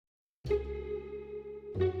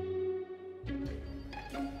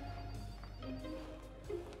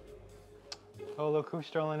Look who's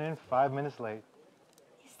strolling in 5 minutes late.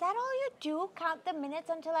 Is that all you do? Count the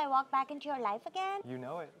minutes until I walk back into your life again? You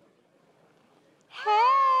know it.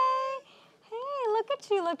 Hey! Hey, look at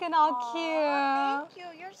you looking all Thank cute.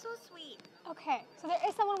 you. You're so sweet. Okay, so there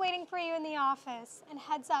is someone waiting for you in the office. And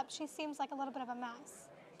heads up, she seems like a little bit of a mess.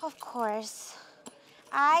 Of course.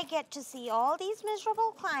 I get to see all these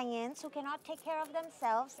miserable clients who cannot take care of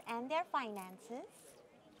themselves and their finances.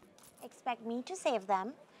 Expect me to save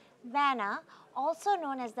them. Vanna, also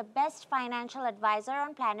known as the best financial advisor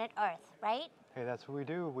on planet Earth, right? Hey, that's what we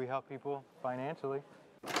do. We help people financially.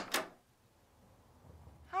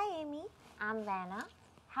 Hi, Amy. I'm Vanna.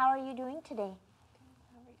 How are you doing today?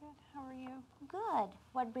 Very good. How are you? Good.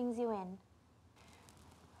 What brings you in?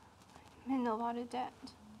 I'm in a lot of debt.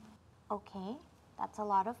 Okay, that's a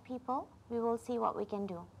lot of people. We will see what we can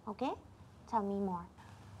do, okay? Tell me more.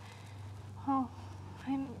 Well,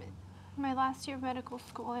 I'm in my last year of medical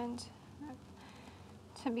school and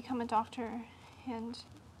to become a doctor, and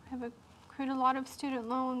I've accrued a lot of student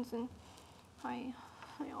loans, and I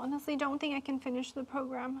honestly don't think I can finish the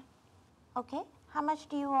program. Okay, how much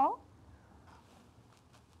do you owe?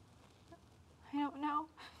 I don't know.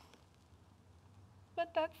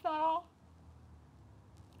 But that's not all.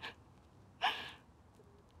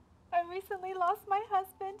 I recently lost my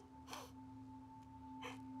husband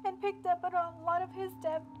and picked up a lot of his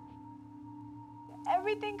debt.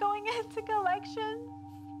 Everything going into collections.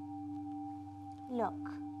 Look,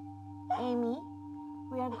 Amy,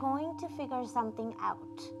 we are going to figure something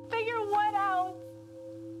out. Figure what out?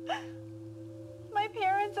 My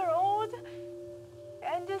parents are old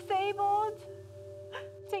and disabled.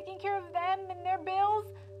 Taking care of them and their bills.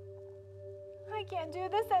 I can't do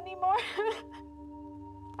this anymore.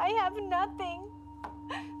 I have nothing.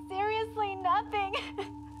 Seriously, nothing.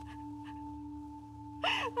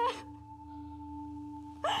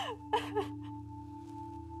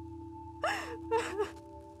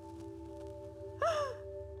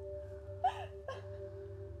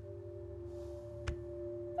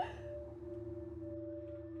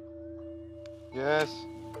 Yes.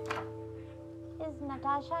 Is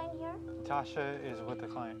Natasha in here? Natasha is with the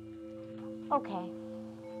client. Okay.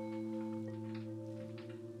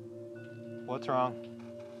 What's wrong?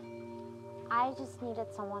 I just needed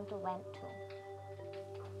someone to vent to.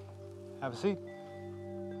 Have a seat.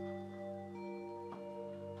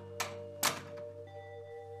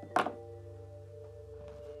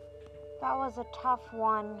 That was a tough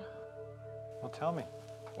one. Well, tell me,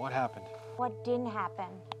 what happened? What didn't happen?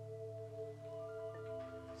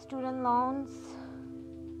 Student loans,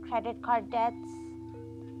 credit card debts,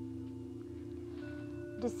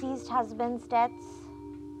 deceased husband's debts,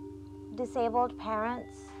 disabled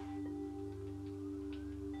parents.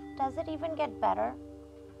 Does it even get better?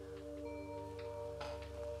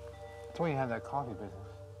 That's why you have that coffee business.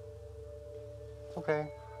 It's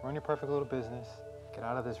okay. Run your perfect little business. Get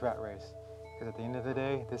out of this rat race. Because at the end of the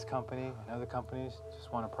day, this company and other companies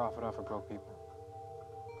just want to profit off of broke people.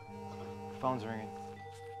 Phone's ringing.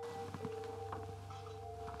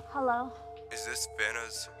 Hello? Is this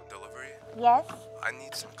Vanna's delivery? Yes? I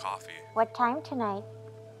need some coffee. What time tonight?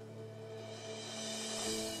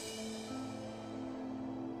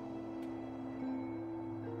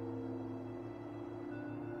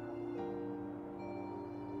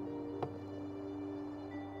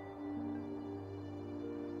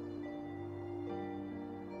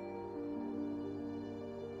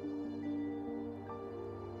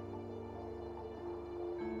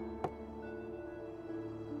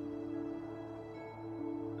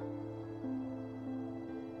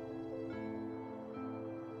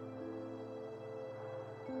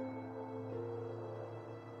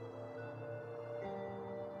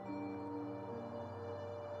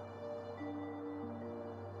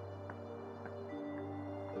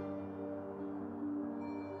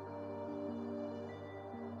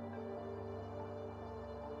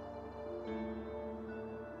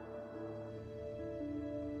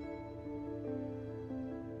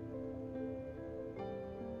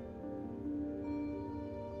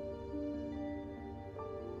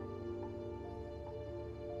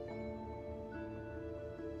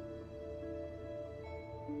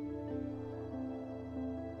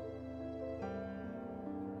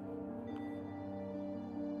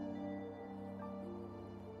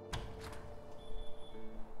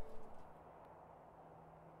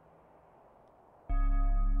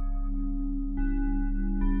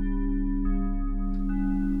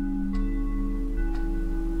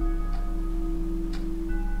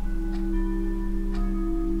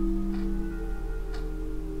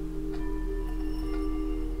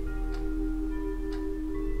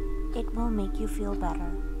 It will make you feel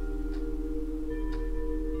better.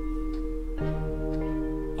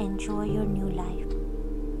 enjoy your new life.